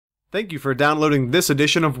Thank you for downloading this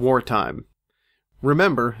edition of Wartime.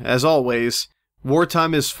 Remember, as always,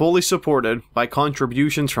 Wartime is fully supported by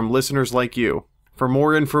contributions from listeners like you. For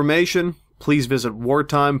more information, please visit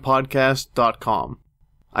wartimepodcast.com.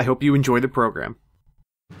 I hope you enjoy the program.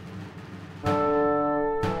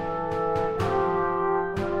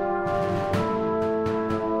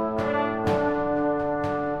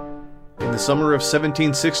 In the summer of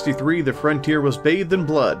 1763, the frontier was bathed in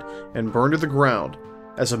blood and burned to the ground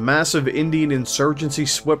as a massive Indian insurgency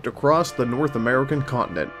swept across the North American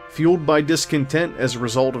continent. Fueled by discontent as a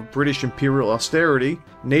result of British imperial austerity,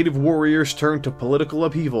 native warriors turned to political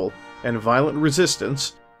upheaval and violent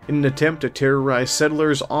resistance in an attempt to terrorize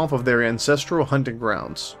settlers off of their ancestral hunting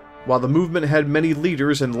grounds. While the movement had many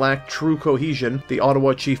leaders and lacked true cohesion, the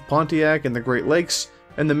Ottawa chief Pontiac in the Great Lakes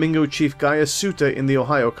and the Mingo chief Gayasuta in the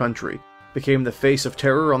Ohio country became the face of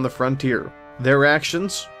terror on the frontier. Their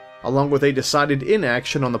actions, along with a decided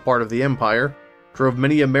inaction on the part of the Empire, drove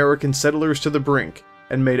many American settlers to the brink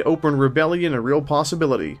and made open rebellion a real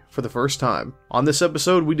possibility for the first time. On this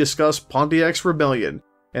episode, we discuss Pontiac's Rebellion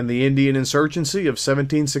and the Indian Insurgency of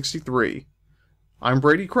 1763. I'm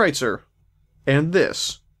Brady Kreitzer, and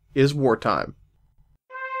this is Wartime.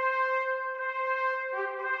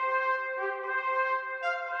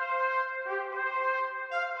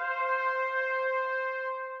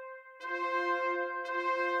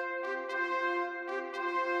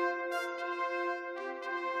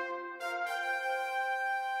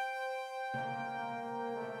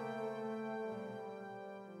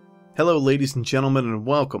 Hello ladies and gentlemen, and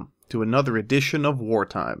welcome to another edition of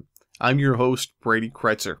Wartime. I'm your host, Brady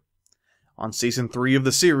Kreitzer. On Season 3 of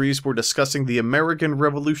the series, we're discussing the American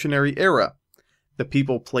Revolutionary Era, the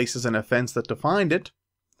people, places, and events that defined it,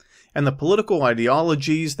 and the political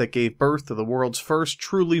ideologies that gave birth to the world's first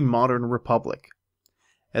truly modern republic.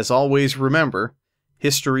 As always, remember,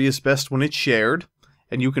 history is best when it's shared,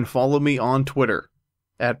 and you can follow me on Twitter,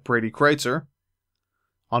 at Brady Kreitzer,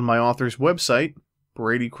 on my author's website,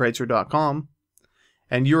 BradyKreitzer.com,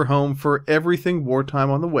 and your home for everything wartime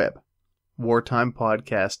on the web,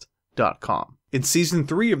 wartimepodcast.com. In Season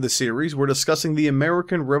 3 of the series, we're discussing the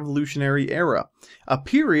American Revolutionary Era, a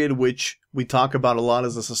period which we talk about a lot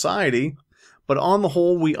as a society, but on the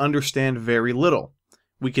whole we understand very little.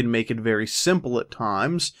 We can make it very simple at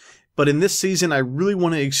times, but in this season I really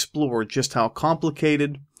want to explore just how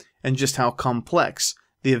complicated and just how complex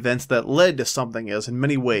the events that led to something as, in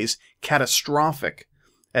many ways, catastrophic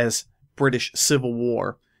as British Civil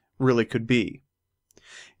War really could be.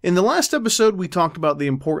 In the last episode, we talked about the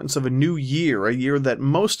importance of a new year, a year that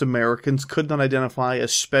most Americans could not identify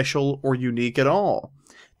as special or unique at all,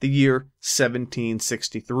 the year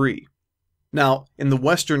 1763. Now, in the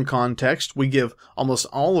Western context, we give almost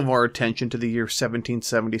all of our attention to the year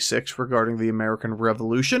 1776 regarding the American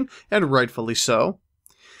Revolution, and rightfully so.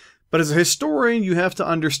 But as a historian, you have to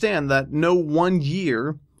understand that no one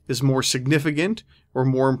year is more significant or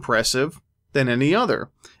more impressive than any other,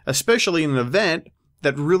 especially in an event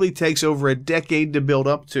that really takes over a decade to build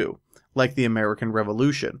up to, like the American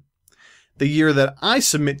Revolution. The year that I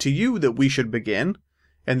submit to you that we should begin,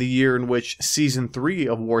 and the year in which Season 3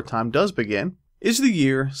 of Wartime does begin, is the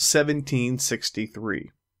year 1763.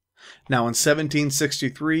 Now, in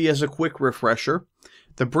 1763, as a quick refresher,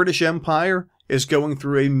 the British Empire is going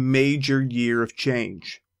through a major year of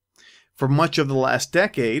change. For much of the last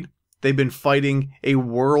decade, they've been fighting a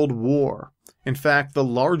world war. In fact, the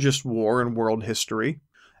largest war in world history,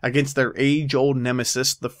 against their age-old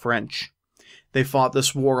nemesis, the French. They fought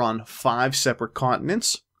this war on 5 separate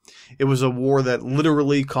continents. It was a war that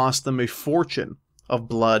literally cost them a fortune of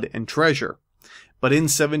blood and treasure. But in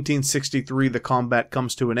 1763, the combat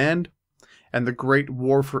comes to an end, and the Great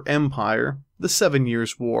War for Empire, the 7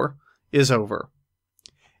 Years' War, is over.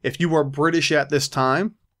 If you are British at this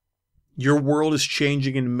time, your world is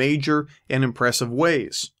changing in major and impressive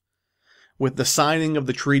ways. With the signing of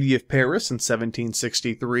the Treaty of Paris in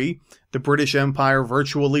 1763, the British Empire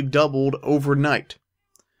virtually doubled overnight.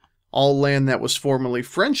 All land that was formerly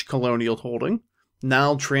French colonial holding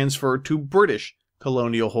now transferred to British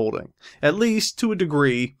colonial holding, at least to a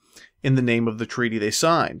degree in the name of the treaty they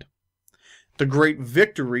signed. The great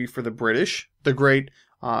victory for the British, the great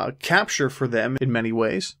capture for them in many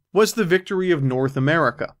ways, was the victory of North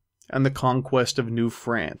America and the conquest of New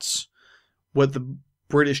France. What the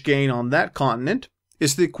British gain on that continent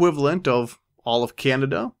is the equivalent of all of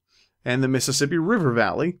Canada and the Mississippi River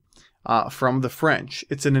Valley from the French.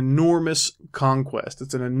 It's an enormous conquest.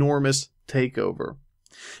 It's an enormous takeover.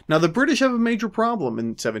 Now, the British have a major problem in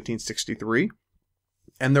 1763,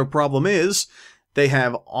 and their problem is they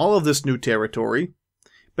have all of this new territory,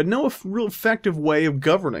 but no real effective way of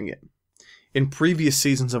governing it. In previous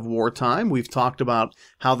seasons of Wartime, we've talked about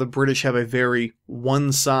how the British have a very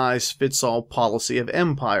one-size-fits-all policy of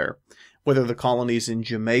empire, whether the colonies in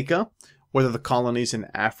Jamaica, whether the colonies in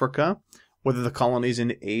Africa, whether the colonies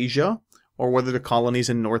in Asia, or whether the colonies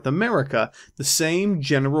in North America, the same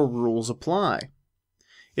general rules apply.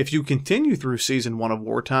 If you continue through Season 1 of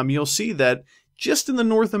Wartime, you'll see that just in the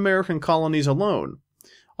North American colonies alone,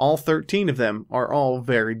 all 13 of them are all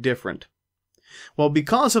very different. Well,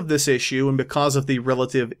 because of this issue and because of the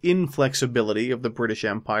relative inflexibility of the British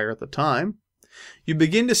Empire at the time, you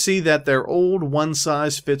begin to see that their old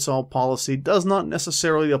one-size-fits-all policy does not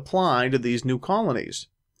necessarily apply to these new colonies.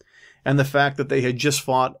 And the fact that they had just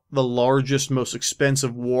fought the largest, most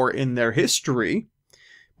expensive war in their history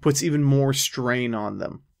puts even more strain on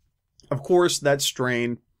them. Of course, that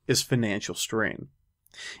strain is financial strain.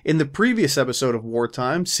 In the previous episode of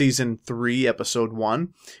Wartime, Season 3, Episode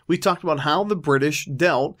 1, we talked about how the British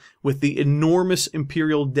dealt with the enormous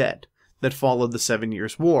imperial debt that followed the 7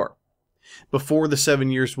 Years' War. Before the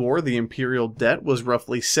 7 Years' War, the imperial debt was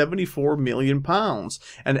roughly £74 million,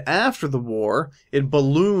 and after the war, it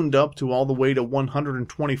ballooned up to all the way to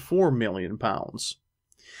 £124 million.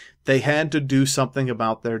 They had to do something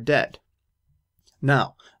about their debt.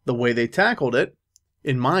 Now, the way they tackled it,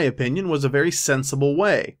 in my opinion, was a very sensible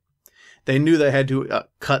way. They knew they had to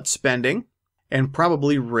cut spending and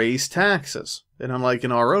probably raise taxes. And unlike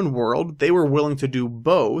in our own world, they were willing to do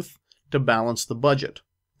both to balance the budget.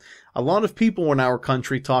 A lot of people in our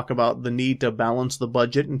country talk about the need to balance the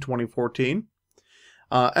budget in 2014.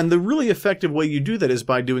 And the really effective way you do that is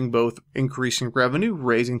by doing both increasing revenue,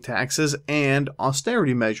 raising taxes, and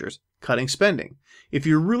austerity measures, cutting spending. If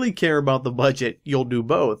you really care about the budget, you'll do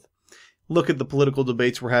both. Look at the political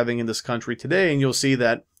debates we're having in this country today, and you'll see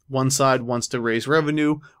that one side wants to raise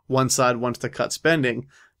revenue, one side wants to cut spending,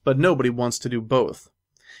 but nobody wants to do both.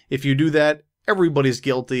 If you do that, everybody's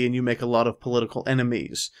guilty and you make a lot of political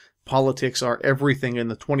enemies. Politics are everything in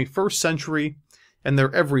the 21st century, and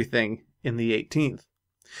they're everything in the 18th.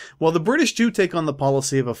 Well, the British do take on the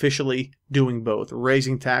policy of officially doing both,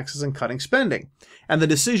 raising taxes and cutting spending. And the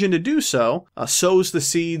decision to do so sows the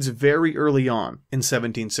seeds very early on, in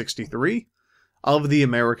 1763, of the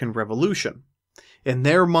American Revolution. In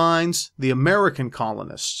their minds, the American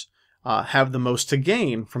colonists have the most to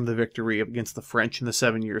gain from the victory against the French in the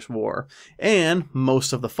 7 Years' War, and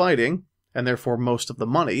most of the fighting, and therefore most of the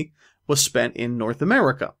money, was spent in North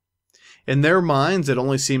America. In their minds, it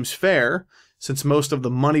only seems fair, since most of the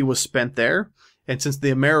money was spent there, and since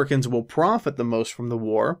the Americans will profit the most from the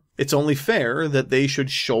war, it's only fair that they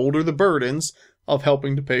should shoulder the burdens of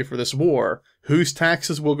helping to pay for this war. Whose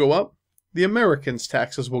taxes will go up? The Americans'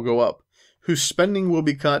 taxes will go up. Whose spending will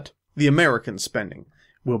be cut? The American spending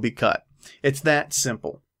will be cut. It's that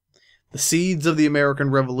simple. The seeds of the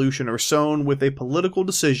American Revolution are sown with a political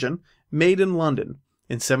decision made in London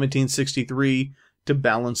in 1763 to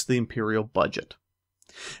balance the imperial budget.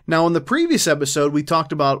 Now, in the previous episode, we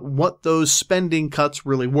talked about what those spending cuts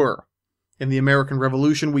really were. In the American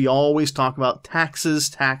Revolution, we always talk about taxes,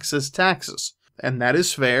 taxes, taxes. And that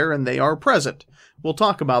is fair, and they are present. We'll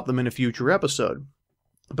talk about them in a future episode.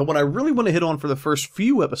 But what I really want to hit on for the first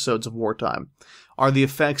few episodes of Wartime are the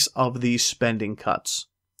effects of these spending cuts.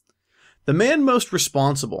 The man most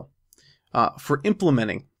responsible for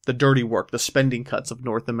implementing the dirty work, the spending cuts of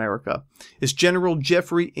North America, is General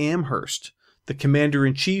Jeffrey Amherst, the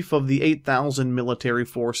commander-in-chief of the 8,000 military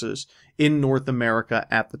forces in North America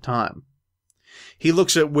at the time. He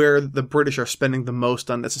looks at where the British are spending the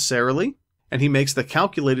most unnecessarily, and he makes the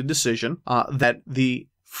calculated decision that the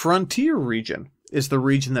frontier region is the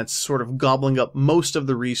region that's sort of gobbling up most of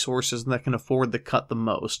the resources and that can afford to cut the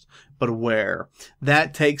most. But where?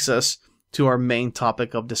 That takes us to our main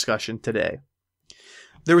topic of discussion today.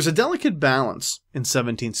 There was a delicate balance in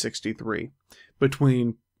 1763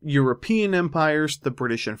 between European empires, the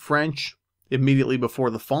British and French, immediately before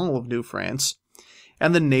the fall of New France,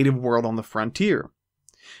 and the native world on the frontier.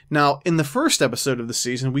 Now, in the first episode of the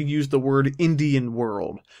season, we used the word Indian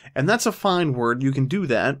world, and that's a fine word, you can do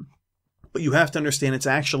that, but you have to understand it's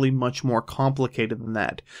actually much more complicated than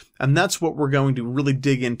that, and that's what we're going to really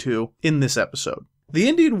dig into in this episode. The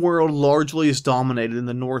Indian world largely is dominated in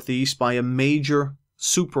the Northeast by a major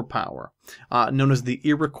superpower, known as the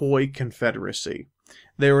Iroquois Confederacy.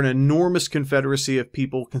 They're an enormous confederacy of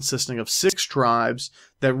people consisting of 6 tribes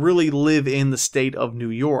that really live in the state of New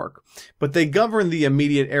York. But they govern the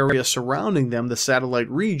immediate area surrounding them, the satellite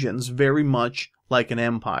regions, very much like an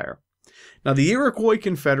empire. Now, the Iroquois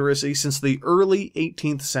Confederacy, since the early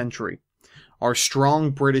 18th century, are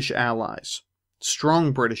strong British allies.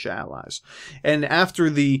 strong British allies. And after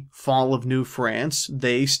the fall of New France,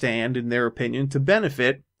 they stand, in their opinion, to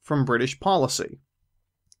benefit from British policy.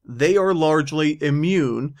 They are largely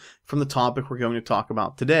immune from the topic we're going to talk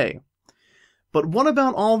about today. But what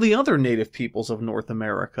about all the other native peoples of North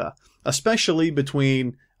America, especially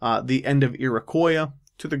between the end of Iroquois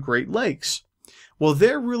to the Great Lakes? Well,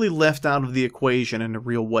 they're really left out of the equation in a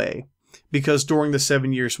real way, because during the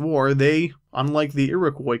 7 Years' War, they, unlike the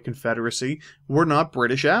Iroquois Confederacy, were not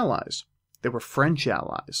British allies. They were French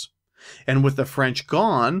allies. And with the French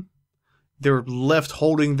gone, they're left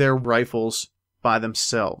holding their rifles by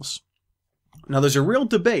themselves. Now, there's a real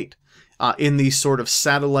debate in these sort of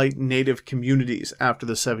satellite native communities after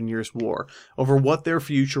the 7 Years' War over what their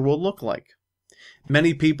future will look like.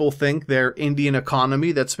 Many people think their Indian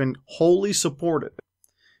economy that's been wholly supported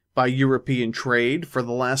by European trade for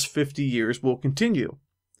the last 50 years will continue.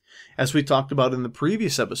 As we talked about in the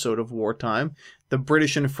previous episode of Wartime, the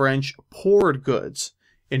British and French poured goods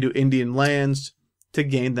into Indian lands to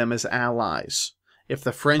gain them as allies. If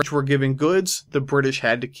the French were giving goods, the British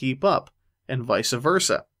had to keep up, and vice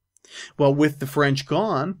versa. Well, with the French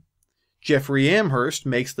gone, Jeffrey Amherst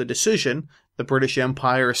makes the decision the British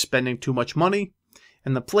Empire is spending too much money,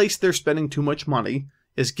 and the place they're spending too much money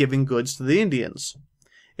is giving goods to the Indians.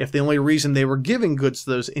 If the only reason they were giving goods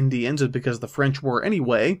to those Indians is because the French were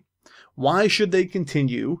anyway, why should they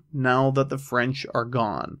continue now that the French are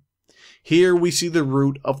gone? Here we see the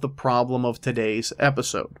root of the problem of today's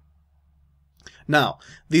episode. Now,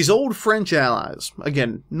 these old French allies,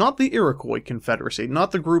 again, not the Iroquois Confederacy,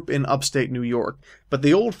 not the group in upstate New York, but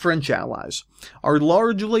the old French allies, are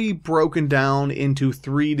largely broken down into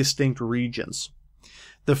three distinct regions.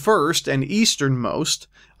 The first and easternmost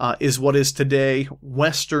is what is today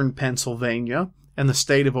western Pennsylvania and the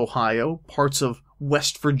state of Ohio, parts of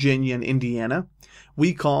West Virginia and Indiana,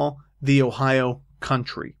 we call the Ohio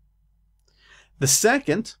Country. The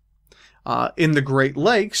second, in the Great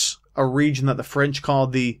Lakes, a region that the French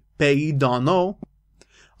called the Pays d'Anneau,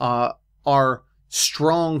 are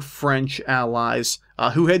strong French allies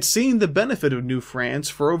who had seen the benefit of New France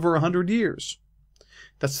for over 100 years.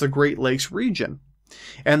 That's the Great Lakes region.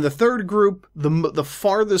 And the third group, the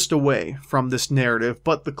farthest away from this narrative,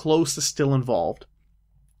 but the closest still involved,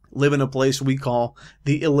 live in a place we call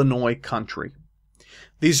the Illinois Country.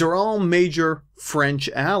 These are all major French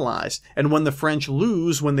allies, and when the French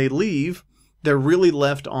lose, when they leave, they're really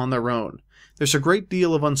left on their own. There's a great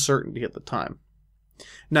deal of uncertainty at the time.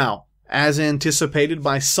 Now, as anticipated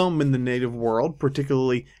by some in the native world,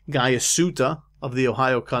 particularly Gaius Suta of the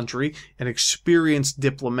Ohio Country, an experienced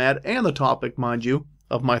diplomat and the topic, mind you,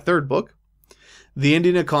 of my third book, the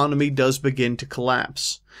Indian economy does begin to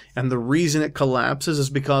collapse. And the reason it collapses is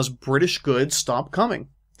because British goods stop coming.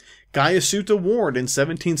 Gaius Suta warned in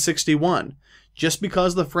 1761, just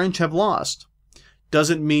because the French have lost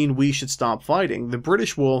doesn't mean we should stop fighting. The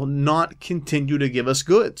British will not continue to give us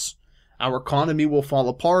goods. Our economy will fall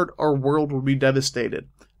apart, our world will be devastated.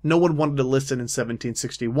 No one wanted to listen in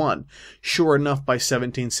 1761. Sure enough, by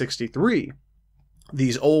 1763,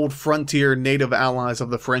 these old frontier native allies of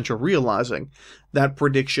the French are realizing that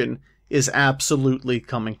prediction is absolutely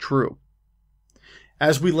coming true.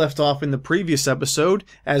 As we left off in the previous episode,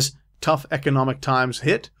 as tough economic times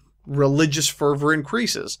hit, religious fervor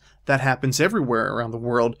increases. That happens everywhere around the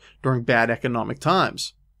world during bad economic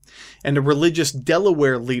times. And a religious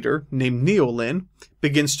Delaware leader named Neolin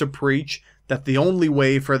begins to preach that the only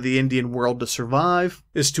way for the Indian world to survive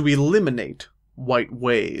is to eliminate white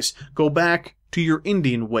ways. Go back to your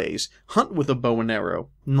Indian ways. Hunt with a bow and arrow,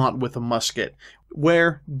 not with a musket.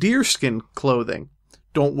 Wear deerskin clothing.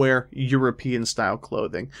 Don't wear European-style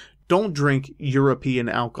clothing. Don't drink European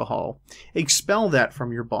alcohol. Expel that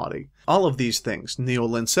from your body. All of these things,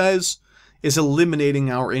 Neolin says, is eliminating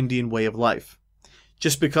our Indian way of life.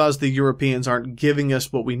 Just because the Europeans aren't giving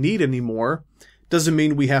us what we need anymore doesn't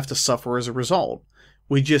mean we have to suffer as a result.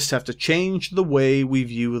 We just have to change the way we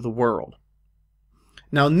view the world.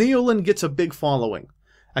 Now, Neolin gets a big following.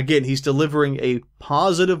 Again, he's delivering a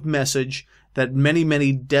positive message that many,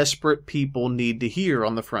 many desperate people need to hear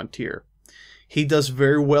on the frontier. He does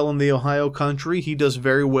very well in the Ohio Country. He does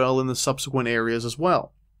very well in the subsequent areas as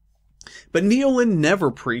well. But Neolin never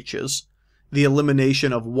preaches the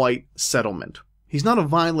elimination of white settlement. He's not a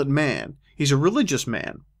violent man. He's a religious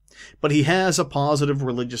man. But he has a positive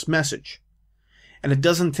religious message. And it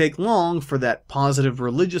doesn't take long for that positive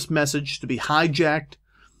religious message to be hijacked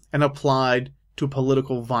and applied to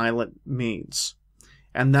political violent means.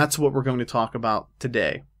 And that's what we're going to talk about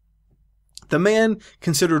today. The man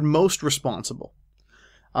considered most responsible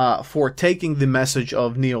for taking the message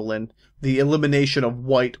of Neolin, the elimination of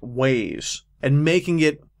white ways, and making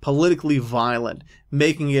it politically violent,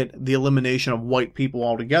 making it the elimination of white people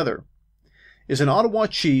altogether, is an Ottawa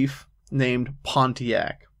chief named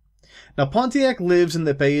Pontiac. Now, Pontiac lives in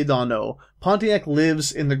the Pays d'Anneau. Pontiac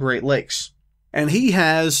lives in the Great Lakes. And he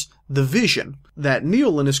has the vision that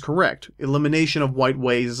Neolin is correct. Elimination of white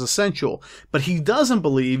ways is essential. But he doesn't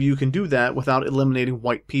believe you can do that without eliminating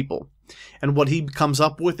white people. And what he comes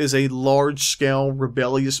up with is a large-scale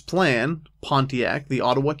rebellious plan, Pontiac, the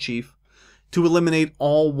Ottawa chief, to eliminate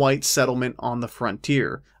all white settlement on the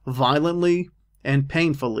frontier, violently and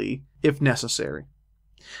painfully, if necessary.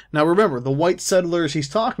 Now remember, the white settlers he's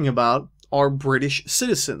talking about are British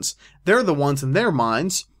citizens. They're the ones in their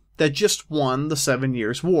minds that just won the 7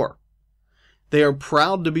 Years' War. They are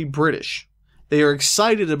proud to be British. They are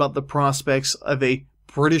excited about the prospects of a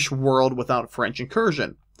British world without French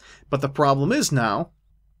incursion. But the problem is now,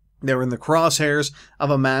 they're in the crosshairs of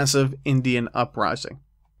a massive Indian uprising.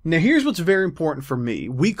 Now here's what's very important for me.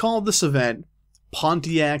 We call this event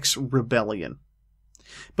Pontiac's Rebellion.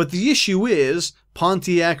 But the issue is,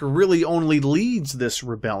 Pontiac really only leads this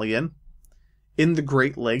rebellion in the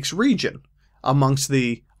Great Lakes region, amongst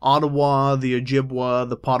the Ottawa, the Ojibwa,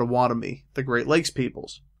 the Potawatomi, the Great Lakes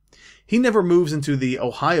peoples. He never moves into the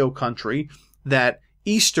Ohio country, that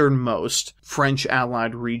easternmost French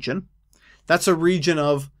allied region. That's a region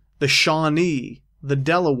of the Shawnee, the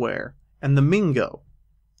Delaware, and the Mingo.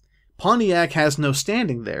 Pontiac has no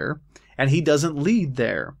standing there, and he doesn't lead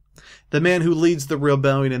there. The man who leads the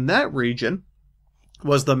rebellion in that region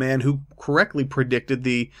was the man who correctly predicted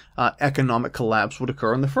the economic collapse would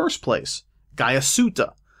occur in the first place,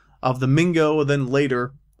 Gayasuta of the Mingo, then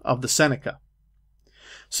later of the Seneca.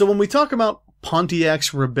 So when we talk about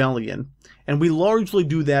Pontiac's rebellion, and we largely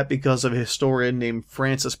do that because of a historian named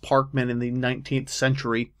Francis Parkman in the 19th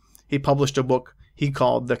century, he published a book he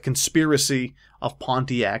called The Conspiracy of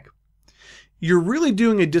Pontiac, you're really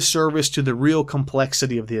doing a disservice to the real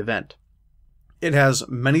complexity of the event. It has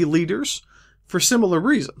many leaders for similar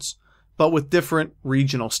reasons, but with different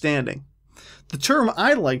regional standing. The term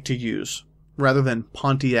I like to use, rather than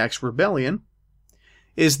Pontiac's Rebellion,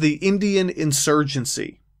 is the Indian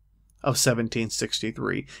insurgency of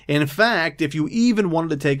 1763. And in fact, if you even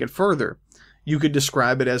wanted to take it further, you could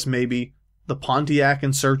describe it as maybe the Pontiac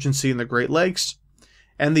insurgency in the Great Lakes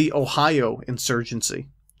and the Ohio insurgency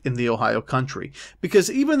in the Ohio country. Because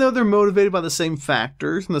even though they're motivated by the same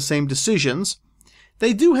factors and the same decisions,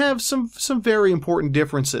 they do have some very important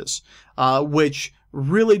differences, which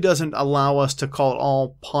really doesn't allow us to call it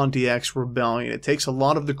all Pontiac's Rebellion. It takes a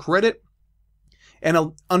lot of the credit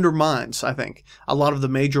and undermines, I think, a lot of the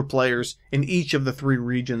major players in each of the three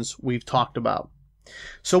regions we've talked about.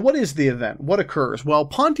 So what is the event? What occurs? Well,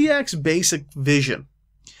 Pontiac's basic vision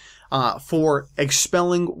for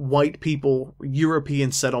expelling white people,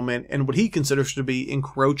 European settlement, and what he considers to be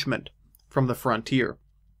encroachment from the frontier,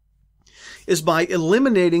 is by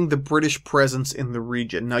eliminating the British presence in the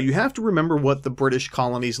region. Now, you have to remember what the British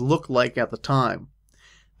colonies looked like at the time.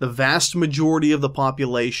 The vast majority of the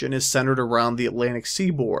population is centered around the Atlantic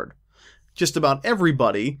seaboard. Just about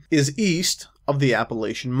everybody is east of the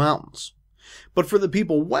Appalachian Mountains. But for the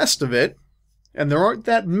people west of it, and there aren't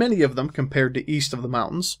that many of them compared to east of the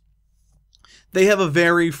mountains, they have a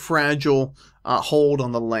very fragile hold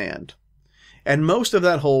on the land. And most of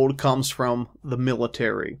that hold comes from the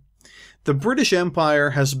military. The British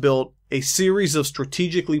Empire has built a series of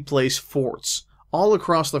strategically placed forts all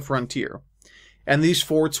across the frontier. And these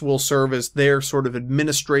forts will serve as their sort of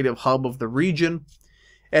administrative hub of the region,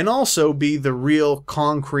 and also be the real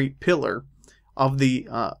concrete pillar of the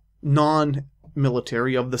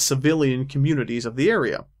non-military, of the civilian communities of the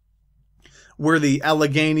area, where the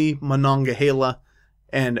Allegheny, Monongahela,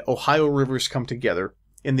 and Ohio rivers come together.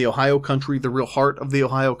 In the Ohio country, the real heart of the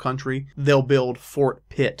Ohio country, they'll build Fort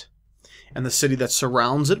Pitt, and the city that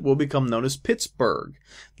surrounds it will become known as Pittsburgh.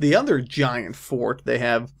 The other giant fort they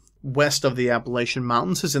have west of the Appalachian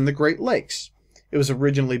Mountains is in the Great Lakes. It was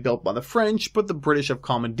originally built by the French, but the British have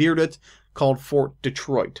commandeered it, called Fort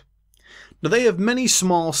Detroit. Now, they have many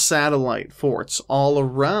small satellite forts all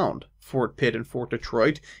around Fort Pitt and Fort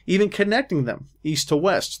Detroit, even connecting them east to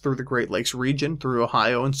west through the Great Lakes region, through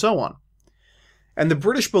Ohio, and so on. And the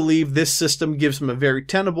British believe this system gives them a very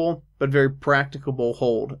tenable but very practicable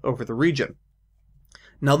hold over the region.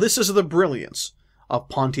 Now, this is the brilliance of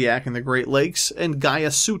Pontiac in the Great Lakes and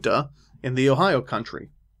Gayasuta in the Ohio country.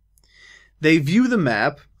 They view the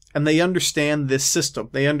map and they understand this system.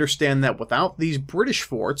 They understand that without these British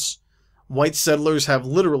forts, white settlers have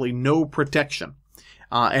literally no protection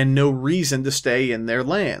and no reason to stay in their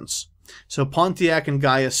lands. So Pontiac and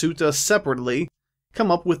Gayasuta separately come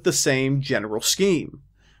up with the same general scheme.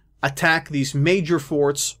 attack these major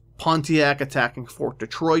forts. Pontiac attacking Fort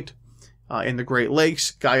Detroit in the Great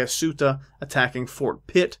Lakes, Guyasuta attacking Fort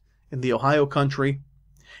Pitt in the Ohio country.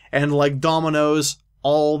 And like dominoes,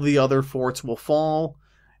 all the other forts will fall,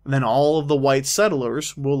 and then all of the white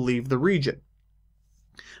settlers will leave the region.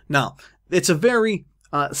 Now, it's a very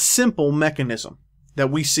simple mechanism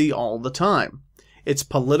that we see all the time. It's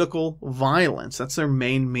political violence. That's their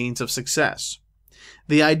main means of success.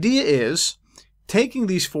 The idea is, taking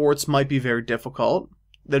these forts might be very difficult.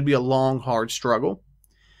 There'd be a long, hard struggle.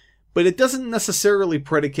 But it doesn't necessarily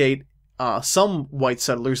predicate some white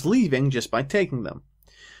settlers leaving just by taking them.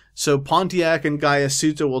 So Pontiac and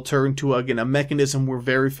Guyasuta will turn to, again, a mechanism we're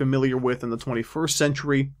very familiar with in the 21st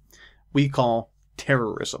century we call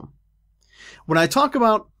terrorism. When I talk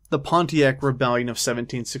about the Pontiac Rebellion of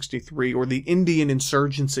 1763 or the Indian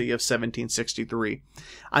insurgency of 1763,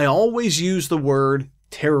 I always use the word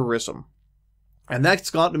terrorism. And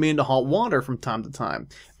that's gotten me into hot water from time to time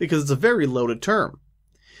because it's a very loaded term.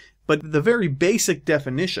 But the very basic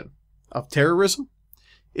definition of terrorism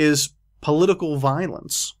is political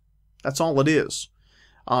violence. That's all it is.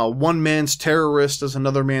 One man's terrorist is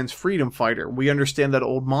another man's freedom fighter. We understand that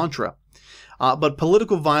old mantra. But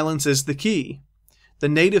political violence is the key. The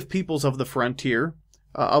native peoples of the frontier,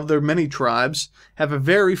 of their many tribes, have a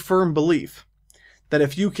very firm belief that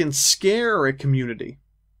if you can scare a community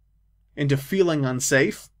into feeling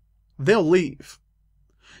unsafe, they'll leave.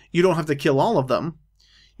 You don't have to kill all of them.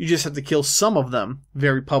 You just have to kill some of them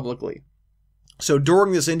very publicly. So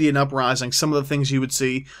during this Indian uprising, some of the things you would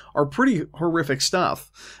see are pretty horrific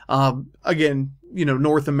stuff. Again,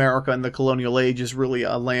 North America in the colonial age is really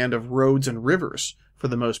a land of roads and rivers for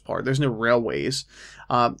the most part. There's no railways.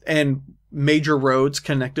 And major roads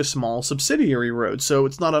connect to small subsidiary roads. So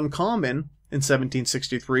it's not uncommon in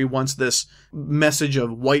 1763, once this message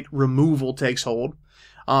of white removal takes hold,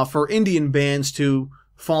 for Indian bands to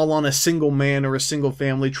fall on a single man or a single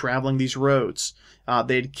family traveling these roads.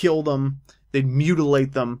 They'd kill them, they'd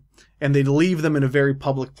mutilate them, and they'd leave them in a very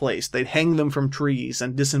public place. They'd hang them from trees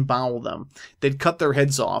and disembowel them. They'd cut their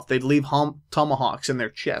heads off. They'd leave tomahawks in their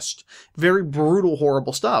chest. Very brutal,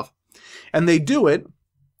 horrible stuff. And they do it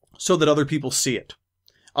so that other people see it.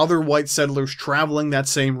 Other white settlers traveling that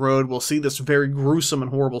same road will see this very gruesome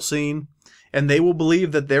and horrible scene, and they will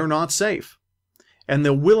believe that they're not safe. And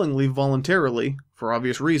they'll willingly, voluntarily, for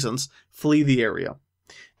obvious reasons, flee the area.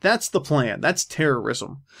 That's the plan. That's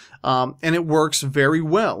terrorism. And it works very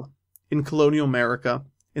well in colonial America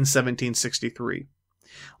in 1763.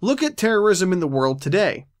 Look at terrorism in the world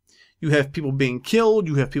today. You have people being killed,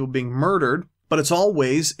 you have people being murdered, but it's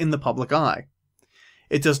always in the public eye.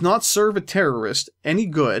 It does not serve a terrorist any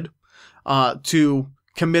good to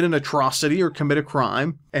commit an atrocity or commit a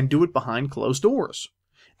crime and do it behind closed doors.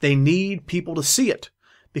 They need people to see it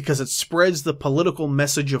because it spreads the political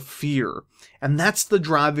message of fear, and that's the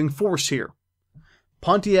driving force here.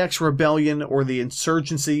 Pontiac's rebellion, or the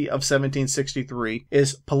insurgency of 1763,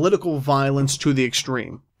 is political violence to the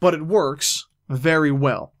extreme, but it works very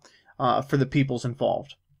well for the peoples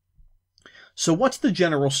involved. So what's the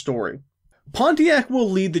general story? Pontiac will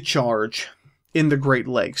lead the charge in the Great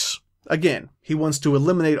Lakes. Again, he wants to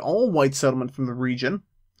eliminate all white settlement from the region,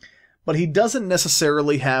 but he doesn't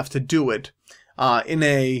necessarily have to do it in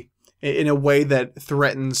a way that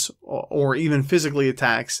threatens or even physically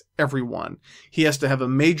attacks everyone. He has to have a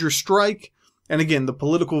major strike, and again, the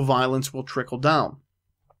political violence will trickle down.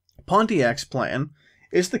 Pontiac's plan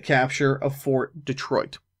is the capture of Fort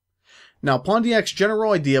Detroit. Now, Pontiac's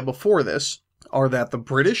general idea before this are that the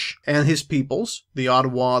British and his peoples, the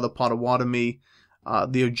Ottawa, the Potawatomi,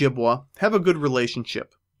 the Ojibwa, have a good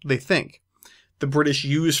relationship, they think. The British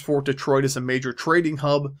use Fort Detroit as a major trading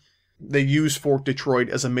hub. They use Fort Detroit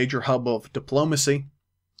as a major hub of diplomacy.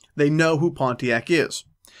 They know who Pontiac is.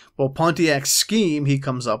 Well, Pontiac's scheme he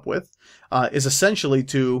comes up with is essentially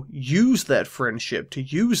to use that friendship, to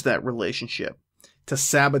use that relationship, to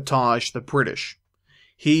sabotage the British.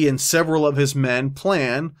 He and several of his men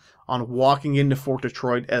plan on walking into Fort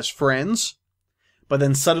Detroit as friends, but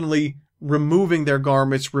then suddenly removing their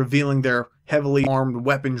garments, revealing their heavily armed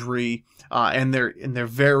weaponry and their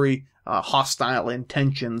very hostile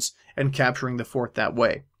intentions, and capturing the fort that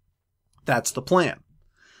way. That's the plan.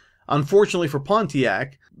 Unfortunately for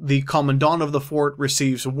Pontiac, the commandant of the fort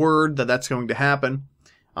receives word that that's going to happen.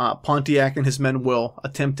 Pontiac and his men will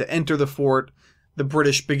attempt to enter the fort. The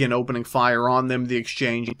British begin opening fire on them. The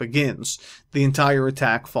exchange begins. The entire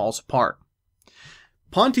attack falls apart.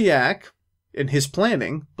 Pontiac, in his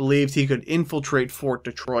planning, believed he could infiltrate Fort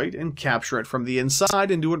Detroit and capture it from the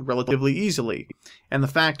inside and do it relatively easily. And the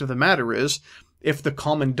fact of the matter is, if the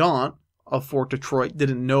commandant of Fort Detroit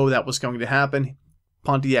didn't know that was going to happen,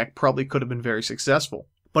 Pontiac probably could have been very successful.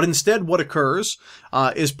 But instead, what occurs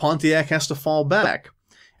is Pontiac has to fall back.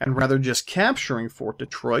 And rather just capturing Fort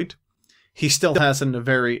Detroit, he still has it in a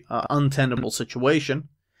very untenable situation.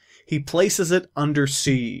 He places it under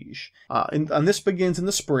siege. And this begins in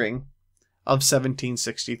the spring of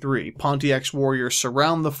 1763. Pontiac's warriors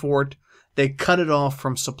surround the fort, they cut it off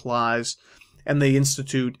from supplies, and they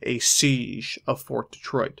institute a siege of Fort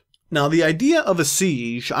Detroit. Now, the idea of a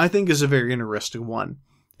siege, I think, is a very interesting one.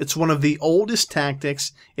 It's one of the oldest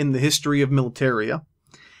tactics in the history of militaria,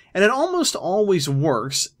 and it almost always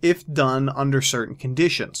works if done under certain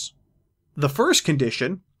conditions. The first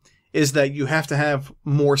condition is that you have to have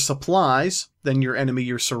more supplies than your enemy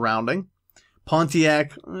you're surrounding.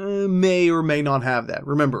 Pontiac may or may not have that.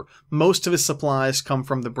 Remember, most of his supplies come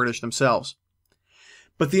from the British themselves.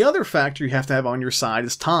 But the other factor you have to have on your side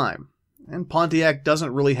is time, and Pontiac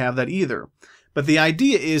doesn't really have that either. But the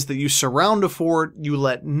idea is that you surround a fort, you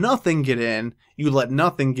let nothing get in, you let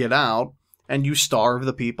nothing get out, and you starve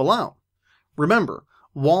the people out. Remember,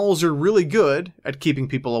 walls are really good at keeping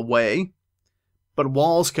people away, but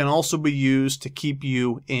walls can also be used to keep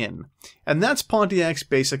you in. And that's Pontiac's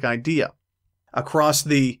basic idea. Across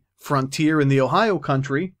the frontier in the Ohio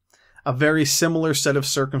country, a very similar set of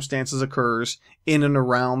circumstances occurs in and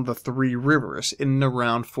around the Three Rivers, in and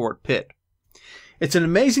around Fort Pitt. It's an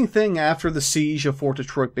amazing thing after the siege of Fort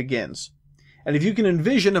Detroit begins. And if you can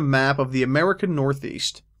envision a map of the American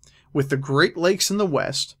Northeast, with the Great Lakes in the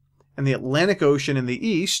west and the Atlantic Ocean in the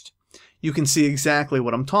east, you can see exactly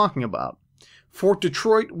what I'm talking about. Fort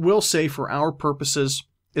Detroit, we'll say for our purposes,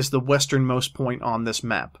 is the westernmost point on this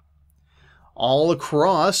map. All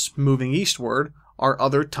across, moving eastward, are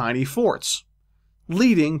other tiny forts,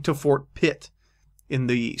 leading to Fort Pitt in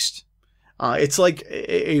the east. It's like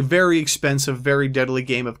a very expensive, very deadly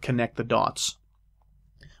game of connect the dots.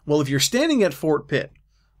 Well, if you're standing at Fort Pitt,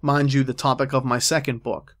 mind you, the topic of my second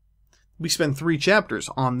book, we spend 3 chapters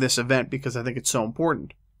on this event because I think it's so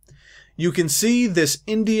important. You can see this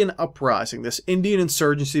Indian uprising, this Indian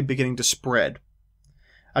insurgency beginning to spread.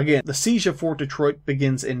 Again, the siege of Fort Detroit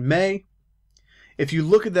begins in May. If you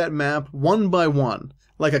look at that map one by one,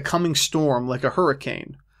 like a coming storm, like a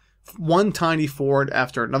hurricane, one tiny fort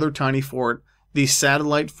after another tiny fort, these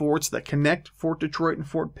satellite forts that connect Fort Detroit and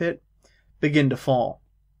Fort Pitt begin to fall.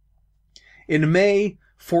 In May,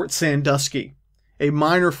 Fort Sandusky, a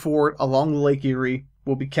minor fort along the Lake Erie,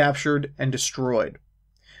 will be captured and destroyed.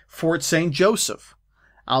 Fort St. Joseph,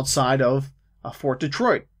 outside of Fort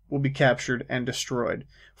Detroit, will be captured and destroyed.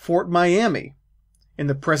 Fort Miami, in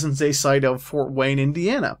the present-day site of Fort Wayne,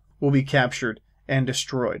 Indiana, will be captured and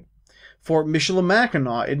destroyed. Fort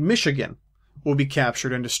Michilimackinac in Michigan will be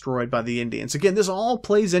captured and destroyed by the Indians. Again, this all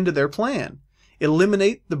plays into their plan.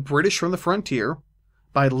 Eliminate the British from the frontier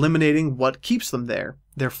by eliminating what keeps them there,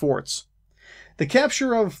 their forts. The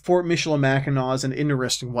capture of Fort Michilimackinac is an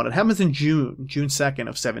interesting one. It happens in June 2nd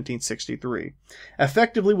of 1763.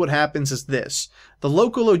 Effectively what happens is this. The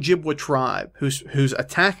local Ojibwa tribe, who's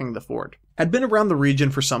attacking the fort, had been around the region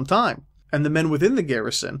for some time, and the men within the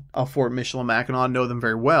garrison of Fort Michilimackinac know them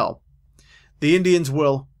very well. The Indians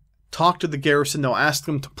will talk to the garrison, they'll ask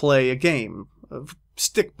them to play a game of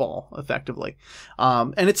stickball, effectively.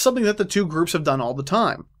 And it's something that the two groups have done all the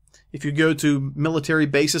time. If you go to military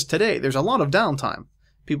bases today, there's a lot of downtime.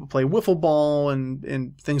 People play wiffle ball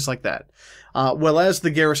and things like that. Well, as the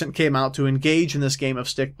garrison came out to engage in this game of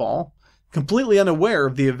stickball, completely unaware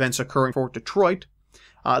of the events occurring in Fort Detroit,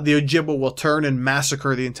 the Ojibwa will turn and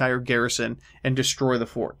massacre the entire garrison and destroy the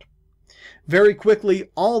fort. Very quickly,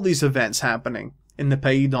 all these events happening in the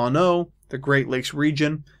Pays d'Anneau, the Great Lakes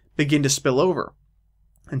region, begin to spill over,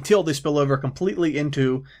 until they spill over completely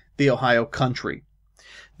into the Ohio country.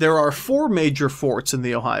 There are 4 major forts in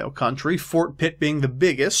the Ohio country, Fort Pitt being the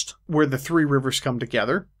biggest, where the Three Rivers come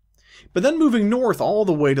together. But then moving north all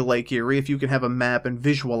the way to Lake Erie, if you can have a map and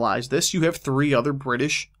visualize this, you have 3 other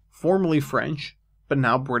British, formerly French, but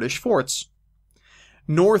now British forts.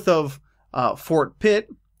 North of Fort Pitt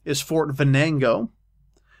is Fort Venango.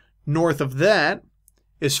 North of that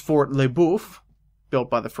is Fort Le Boeuf, built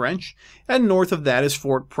by the French, and north of that is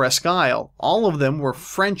Fort Presque Isle. All of them were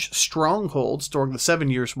French strongholds during the 7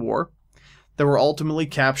 Years' War that were ultimately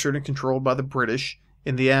captured and controlled by the British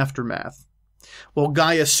in the aftermath. Well,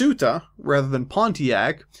 Guyasuta, rather than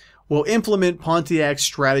Pontiac, will implement Pontiac's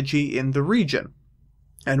strategy in the region,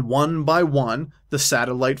 and one by one the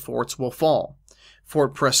satellite forts will fall.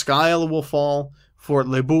 Fort Presque Isle will fall, Fort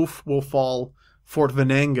Le Boeuf will fall, Fort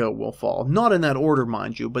Venango will fall. Not in that order,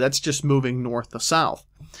 mind you, but that's just moving north to south.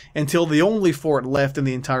 Until the only fort left in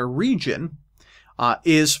the entire region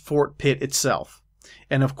is Fort Pitt itself.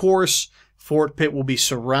 And of course, Fort Pitt will be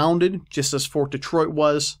surrounded, just as Fort Detroit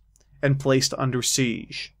was, and placed under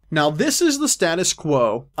siege. Now, this is the status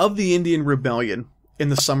quo of the Indian Rebellion in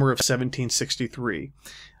the summer of 1763.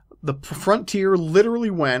 The frontier literally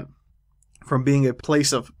went from being a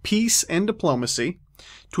place of peace and diplomacy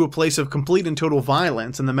to a place of complete and total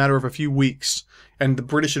violence in the matter of a few weeks, and the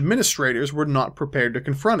British administrators were not prepared to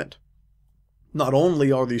confront it. Not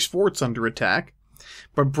only are these forts under attack,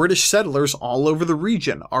 but British settlers all over the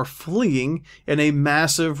region are fleeing in a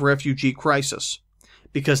massive refugee crisis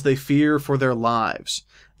because they fear for their lives.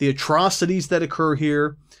 The atrocities that occur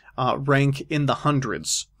here rank in the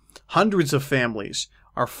hundreds. Hundreds of families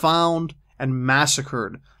are found and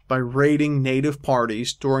massacred by raiding native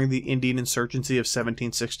parties during the Indian insurgency of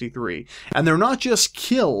 1763. And they're not just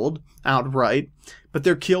killed outright, but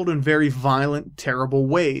they're killed in very violent, terrible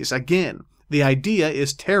ways. Again, the idea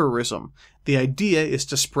is terrorism. The idea is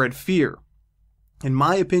to spread fear. In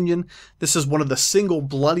my opinion, this is one of the single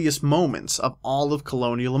bloodiest moments of all of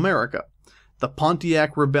colonial America. The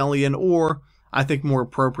Pontiac Rebellion, or, I think more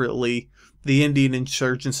appropriately, the Indian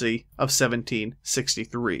insurgency of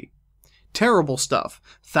 1763. Terrible stuff.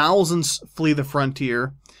 Thousands flee the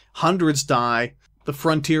frontier. Hundreds die. The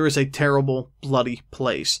frontier is a terrible, bloody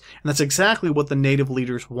place. And that's exactly what the native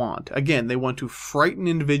leaders want. Again, they want to frighten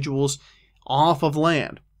individuals off of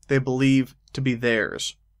land they believe to be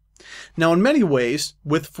theirs. Now, in many ways,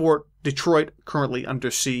 with Fort Detroit currently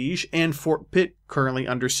under siege and Fort Pitt currently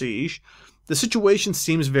under siege, the situation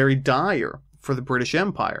seems very dire for the British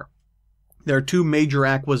Empire. There are two major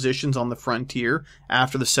acquisitions on the frontier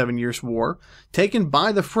after the 7 Years' War, taken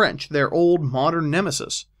by the French. Their old modern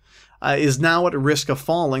nemesis is now at risk of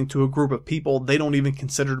falling to a group of people they don't even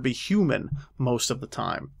consider to be human most of the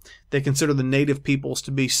time. They consider the native peoples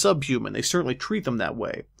to be subhuman. They certainly treat them that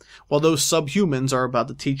way. While those subhumans are about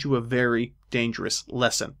to teach you a very dangerous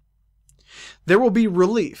lesson. There will be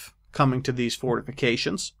relief coming to these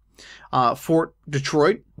fortifications. Fort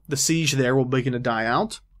Detroit, the siege there will begin to die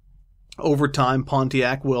out. Over time,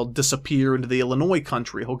 Pontiac will disappear into the Illinois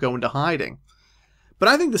country. He'll go into hiding. But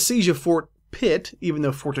I think the siege of Fort Pitt, even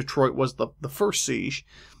though Fort Detroit was the first siege,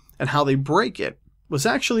 and how they break it, was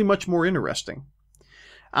actually much more interesting.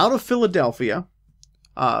 Out of Philadelphia,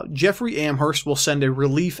 Jeffrey Amherst will send a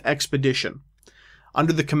relief expedition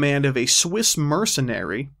under the command of a Swiss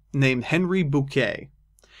mercenary named Henry Bouquet.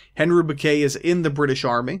 Henry Bouquet is in the British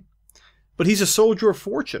Army, but he's a soldier of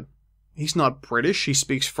fortune. He's not British. He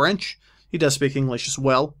speaks French. He does speak English as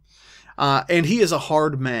well. And he is a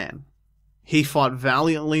hard man. He fought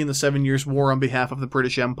valiantly in the 7 Years' War on behalf of the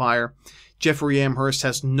British Empire. Jeffrey Amherst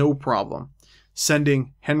has no problem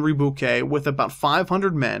sending Henry Bouquet with about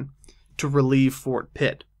 500 men to relieve Fort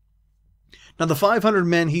Pitt. Now, the 500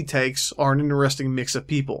 men he takes are an interesting mix of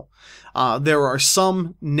people. There are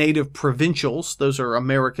some native provincials. Those are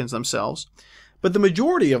Americans themselves. But the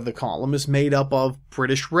majority of the column is made up of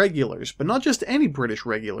British regulars, but not just any British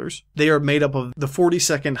regulars. They are made up of the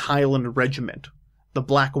 42nd Highland Regiment, the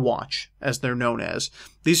Black Watch, as they're known as.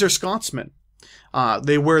 These are Scotsmen.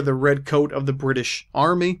 They wear the red coat of the British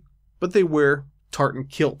Army, but they wear tartan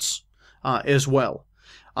kilts as well.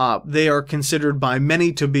 They are considered by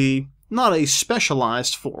many to be not a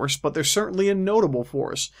specialized force, but they're certainly a notable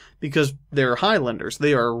force, because they're Highlanders.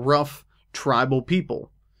 They are rough, tribal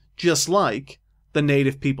people, just like the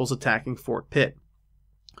native peoples attacking Fort Pitt.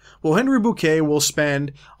 Well, Henry Bouquet will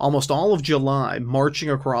spend almost all of July marching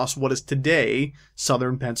across what is today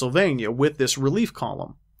southern Pennsylvania with this relief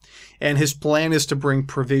column. And his plan is to bring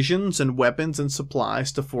provisions and weapons and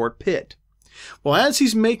supplies to Fort Pitt. Well, as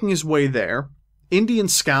he's making his way there, Indian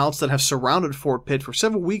scouts that have surrounded Fort Pitt for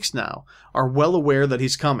several weeks now are well aware that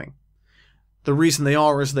he's coming. The reason they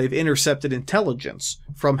are is they've intercepted intelligence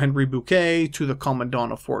from Henry Bouquet to the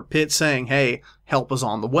commandant of Fort Pitt saying, hey, help is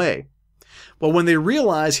on the way. Well, when they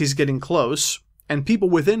realize he's getting close, and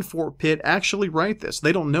people within Fort Pitt actually write this,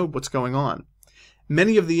 they don't know what's going on.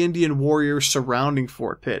 Many of the Indian warriors surrounding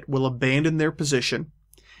Fort Pitt will abandon their position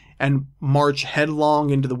and march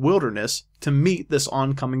headlong into the wilderness to meet this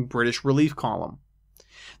oncoming British relief column.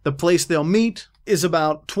 The place they'll meet is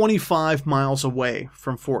about 25 miles away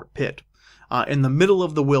from Fort Pitt, in the middle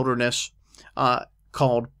of the wilderness,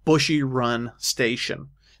 called Bushy Run Station.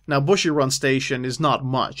 Now, Bushy Run Station is not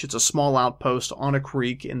much. It's a small outpost on a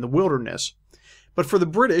creek in the wilderness. But for the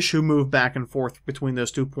British, who move back and forth between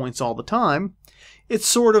those 2 points all the time, it's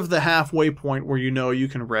sort of the halfway point where you know you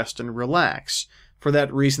can rest and relax. For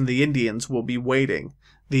that reason, the Indians will be waiting.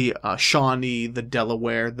 The Shawnee, the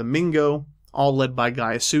Delaware, the Mingo, all led by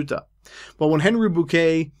Guyasuta. But when Henry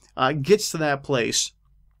Bouquet gets to that place,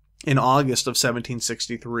 in August of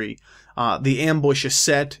 1763. The ambush is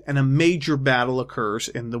set and a major battle occurs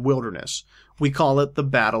in the wilderness. We call it the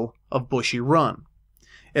Battle of Bushy Run.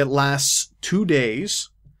 It lasts 2 days,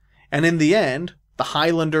 and in the end, the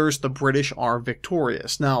Highlanders, the British, are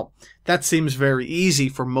victorious. Now, that seems very easy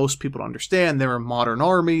for most people to understand. They're a modern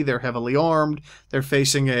army, they're heavily armed, they're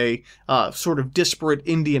facing a sort of disparate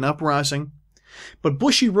Indian uprising. But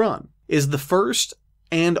Bushy Run is the first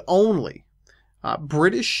and only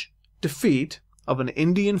British defeat of an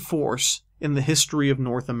Indian force in the history of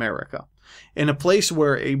North America. In a place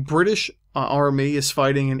where a British army is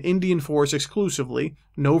fighting an Indian force exclusively,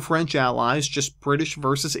 no French allies, just British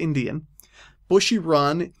versus Indian, Bushy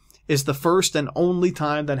Run is the first and only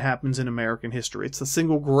time that happens in American history. It's the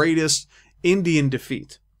single greatest Indian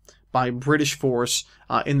defeat by British force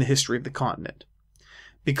in the history of the continent.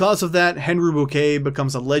 Because of that, Henry Bouquet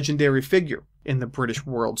becomes a legendary figure in the British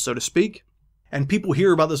world, so to speak. And people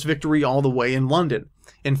hear about this victory all the way in London.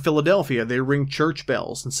 In Philadelphia, they ring church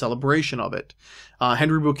bells in celebration of it.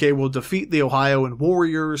 Henry Bouquet will defeat the Ohioan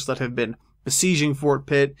warriors that have been besieging Fort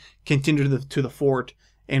Pitt, continue to the fort,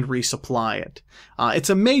 and resupply it. It's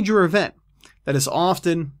a major event that is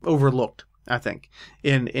often overlooked, I think,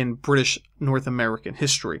 in British North American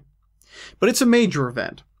history. But it's a major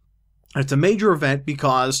event. It's a major event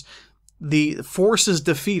because the forces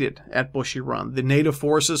defeated at Bushy Run, the native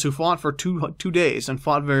forces who fought for two days and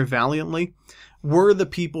fought very valiantly, were the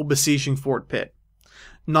people besieging Fort Pitt.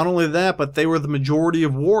 Not only that, but they were the majority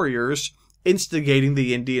of warriors instigating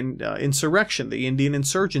the Indian insurrection, the Indian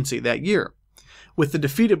insurgency that year. With the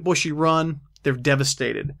defeat at Bushy Run, they're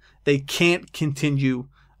devastated. They can't continue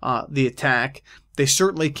the attack. They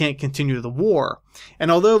certainly can't continue the war.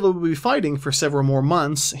 And although they'll be fighting for several more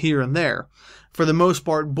months here and there, for the most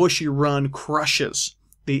part, Bushy Run crushes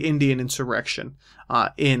the Indian insurrection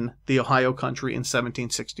in the Ohio country in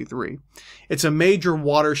 1763. It's a major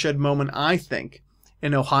watershed moment, I think,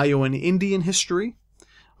 in Ohioan Indian history.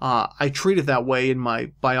 I treat it that way in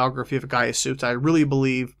my biography of Gaius Suits. I really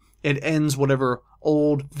believe it ends whatever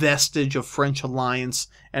old vestige of French alliance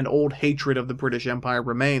and old hatred of the British Empire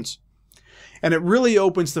remains. And it really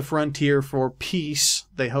opens the frontier for peace,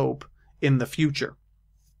 they hope, in the future.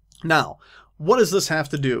 Now, what does this have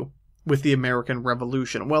to do with the American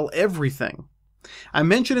Revolution? Well, everything. I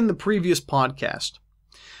mentioned in the previous podcast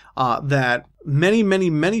that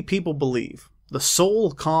many people believe the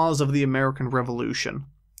sole cause of the American Revolution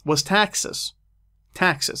was taxes.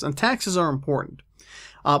 Taxes. And taxes are important.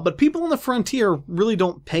 But people on the frontier really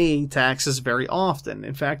don't pay taxes very often.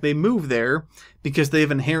 In fact, they move there because they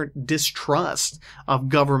have inherent distrust of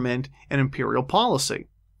government and imperial policy.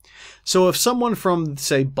 So if someone from,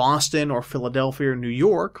 say, Boston or Philadelphia or New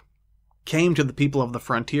York came to the people of the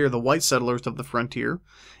frontier, the white settlers of the frontier,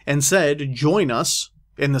 and said, join us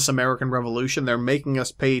in this American Revolution, they're making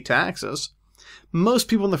us pay taxes, most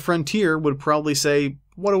people on the frontier would probably say,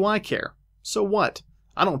 what do I care? So what?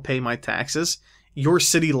 I don't pay my taxes. Your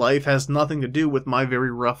city life has nothing to do with my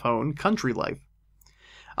very rough-hewn country life.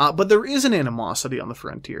 But there is an animosity on the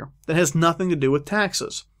frontier that has nothing to do with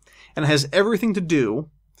taxes, and it has everything to do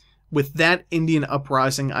with that Indian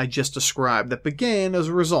uprising I just described that began as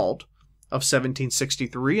a result of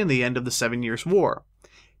 1763 and the end of the 7 Years' War.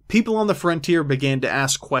 People on the frontier began to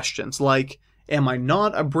ask questions like, am I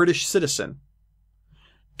not a British citizen?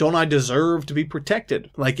 Don't I deserve to be protected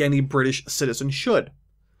like any British citizen should?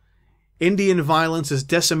 Indian violence is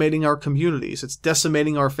decimating our communities. It's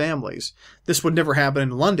decimating our families. This would never happen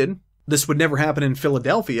in London. This would never happen in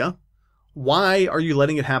Philadelphia. Why are you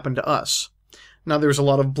letting it happen to us? Now, there's a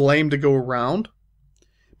lot of blame to go around,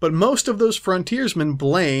 but most of those frontiersmen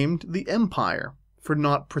blamed the empire for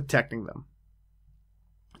not protecting them.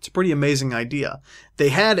 It's a pretty amazing idea. They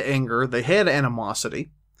had anger. They had animosity.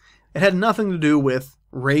 It had nothing to do with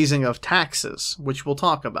raising of taxes, which we'll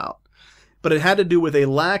talk about. But it had to do with a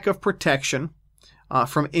lack of protection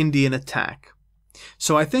from Indian attack.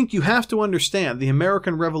 So I think you have to understand the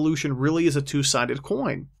American Revolution really is a two-sided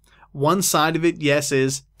coin. One side of it, yes,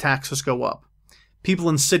 is taxes go up. People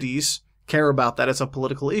in cities care about that as a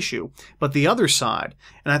political issue. But the other side,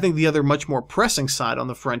 and I think the other much more pressing side on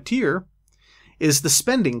the frontier, is the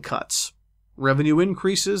spending cuts. Revenue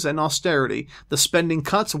increases and austerity. The spending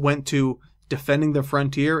cuts went to defending the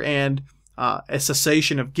frontier and a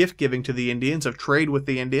cessation of gift-giving to the Indians, of trade with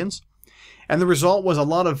the Indians. And the result was a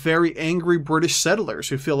lot of very angry British settlers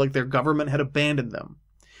who feel like their government had abandoned them.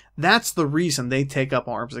 That's the reason they take up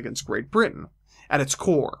arms against Great Britain, at its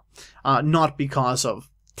core, not because of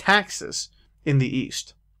taxes in the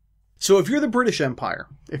East. So if you're the British Empire,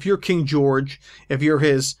 if you're King George, if you're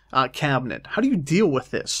his cabinet, how do you deal with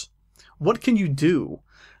this? What can you do?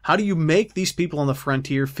 How do you make these people on the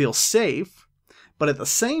frontier feel safe, but at the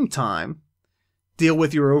same time deal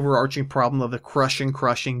with your overarching problem of the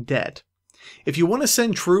crushing debt? If you want to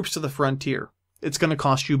send troops to the frontier, it's going to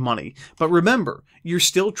cost you money. But remember, you're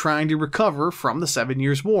still trying to recover from the 7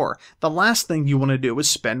 Years' War. The last thing you want to do is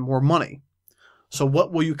spend more money. So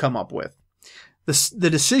what will you come up with? The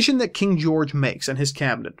decision that King George makes and his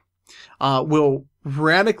cabinet will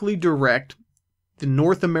radically direct the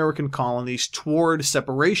North American colonies toward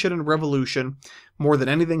separation and revolution more than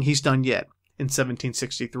anything he's done yet in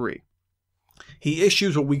 1763. He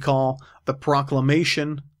issues what we call the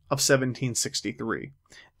Proclamation of 1763.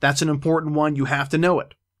 That's an important one. You have to know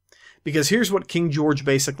it. Because here's what King George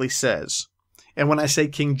basically says. And when I say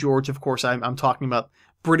King George, of course, I'm talking about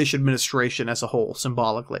British administration as a whole,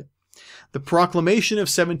 symbolically. The Proclamation of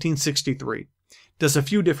 1763 does a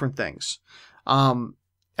few different things.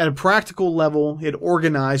 At a practical level, it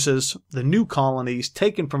organizes the new colonies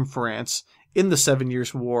taken from France in the 7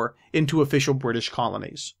 Years' War into official British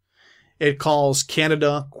colonies. It calls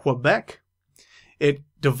Canada Quebec. It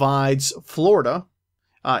divides Florida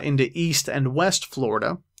into East and West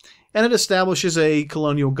Florida. And it establishes a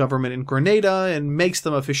colonial government in Grenada and makes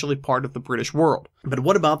them officially part of the British world. But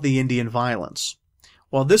what about the Indian violence?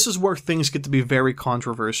 Well, this is where things get to be very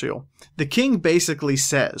controversial. The king basically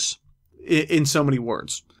says, in so many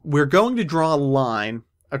words, we're going to draw a line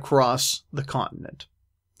across the continent.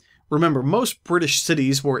 Remember, most British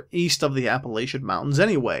cities were east of the Appalachian Mountains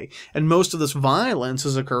anyway, and most of this violence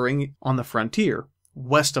is occurring on the frontier,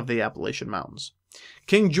 west of the Appalachian Mountains.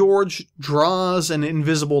 King George draws an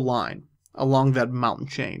invisible line along that mountain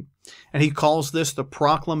chain, and he calls this the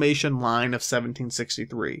Proclamation Line of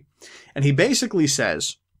 1763. And he basically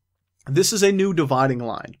says, this is a new dividing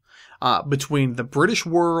line between the British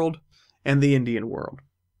world and the Indian world.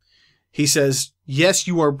 He says, yes,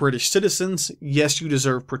 you are British citizens. Yes, you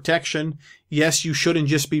deserve protection. Yes, you shouldn't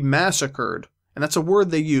just be massacred. And that's a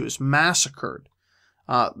word they use, massacred.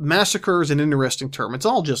 Massacre is an interesting term. It's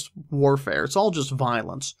all just warfare. It's all just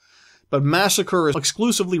violence. But massacre is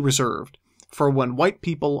exclusively reserved for when white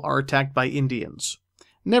people are attacked by Indians.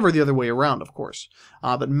 Never the other way around, of course.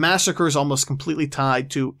 But massacre is almost completely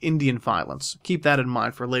tied to Indian violence. Keep that in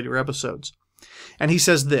mind for later episodes. And he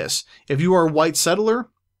says this, if you are a white settler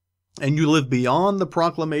and you live beyond the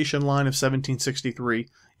Proclamation Line of 1763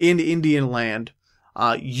 in Indian land,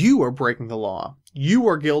 you are breaking the law. You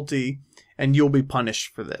are guilty, and you'll be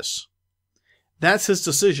punished for this. That's his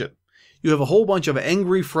decision. You have a whole bunch of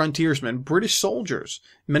angry frontiersmen, British soldiers,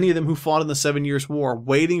 many of them who fought in the 7 Years' War,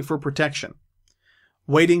 waiting for protection,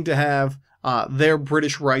 waiting to have their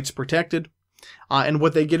British rights protected. And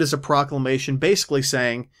what they get is a proclamation basically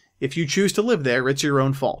saying, if you choose to live there, it's your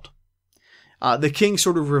own fault. The king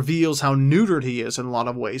sort of reveals how neutered he is in a lot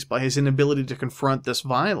of ways by his inability to confront this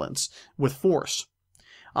violence with force.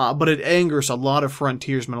 But it angers a lot of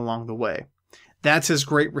frontiersmen along the way. That's his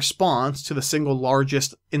great response to the single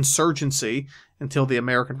largest insurgency, until the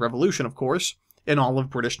American Revolution, of course, in all of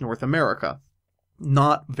British North America.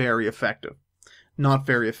 Not very effective. Not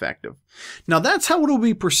very effective. Now that's how it will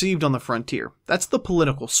be perceived on the frontier. That's the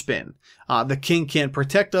political spin. The king can't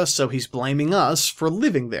protect us, so he's blaming us for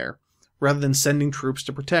living there, rather than sending troops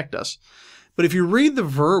to protect us. But if you read the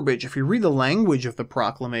verbiage, if you read the language of the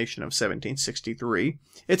Proclamation of 1763,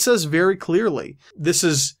 it says very clearly, this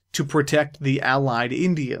is to protect the allied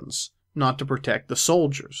Indians, not to protect the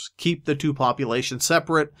soldiers. Keep the two populations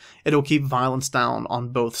separate. It'll keep violence down on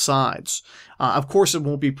both sides. Of course, it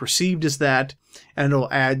won't be perceived as that, and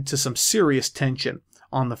it'll add to some serious tension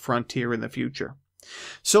on the frontier in the future.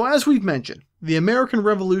 So as we've mentioned, the American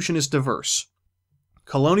Revolution is diverse.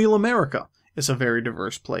 Colonial America is a very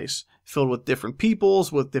diverse place, filled with different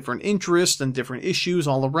peoples, with different interests and different issues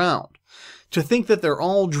all around. To think that they're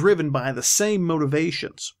all driven by the same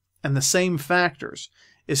motivations and the same factors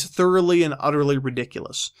is thoroughly and utterly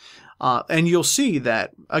ridiculous. And you'll see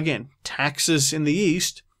that, again, taxes in the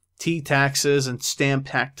East, tea taxes and stamp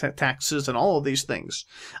taxes and all of these things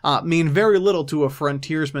mean very little to a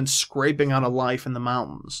frontiersman scraping out a life in the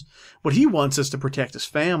mountains. What he wants is to protect his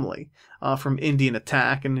family from Indian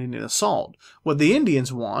attack and Indian assault. What the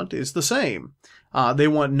Indians want is the same. They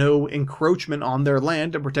want no encroachment on their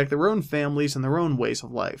land to protect their own families and their own ways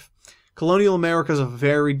of life. Colonial America is a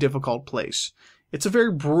very difficult place. It's a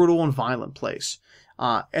very brutal and violent place.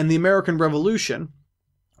 And the American Revolution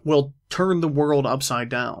will turn the world upside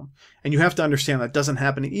down. And you have to understand that doesn't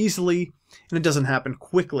happen easily, and it doesn't happen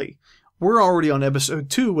quickly. We're already on episode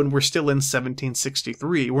 2 when we're still in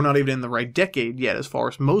 1763. We're not even in the right decade yet as far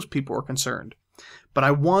as most people are concerned. But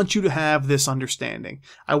I want you to have this understanding.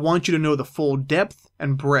 I want you to know the full depth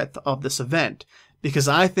and breadth of this event, because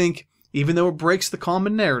I think, even though it breaks the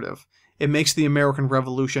common narrative, it makes the American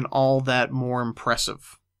Revolution all that more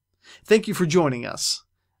impressive. Thank you for joining us.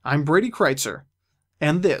 I'm Brady Kreitzer,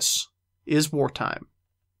 and this is Wartime.